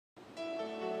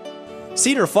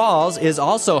Cedar Falls is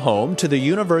also home to the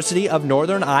University of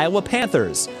Northern Iowa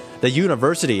Panthers. The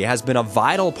university has been a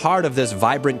vital part of this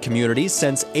vibrant community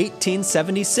since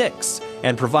 1876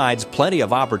 and provides plenty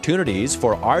of opportunities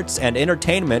for arts and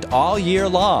entertainment all year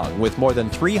long, with more than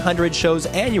 300 shows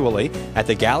annually at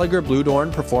the Gallagher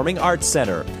Bluedorn Performing Arts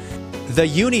Center. The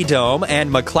Uni Dome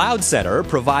and McLeod Center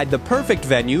provide the perfect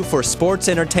venue for sports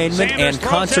entertainment and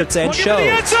concerts and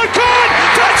shows.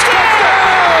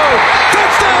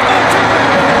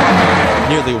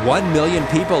 Nearly 1 million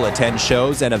people attend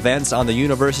shows and events on the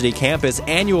university campus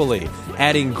annually,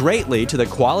 adding greatly to the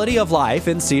quality of life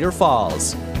in Cedar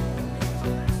Falls.